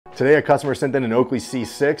Today a customer sent in an Oakley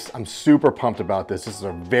C6. I'm super pumped about this. This is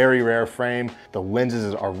a very rare frame. The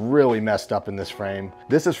lenses are really messed up in this frame.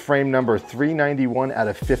 This is frame number 391 out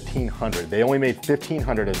of 1500. They only made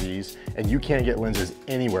 1500 of these, and you can't get lenses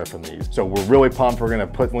anywhere from these. So we're really pumped. We're gonna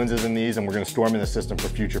put lenses in these and we're gonna store them in the system for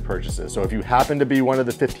future purchases. So if you happen to be one of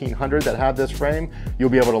the 1500 that have this frame,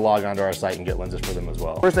 you'll be able to log onto our site and get lenses for them as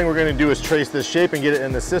well. First thing we're gonna do is trace this shape and get it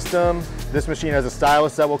in the system. This machine has a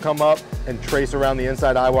stylus that will come up and trace around the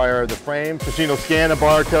inside eye wire of the frame. The machine will scan a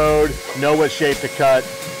barcode, know what shape to cut,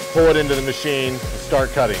 pull it into the machine, and start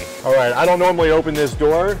cutting. All right, I don't normally open this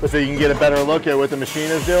door, but so you can get a better look at what the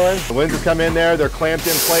machine is doing. The lenses come in there, they're clamped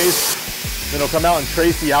in place. Then it'll come out and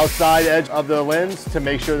trace the outside edge of the lens to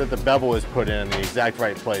make sure that the bevel is put in the exact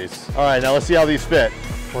right place. All right, now let's see how these fit.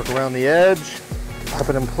 Work around the edge, pop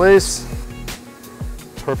it in place.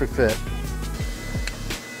 Perfect fit.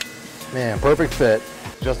 Man, perfect fit.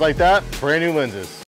 Just like that, brand new lenses.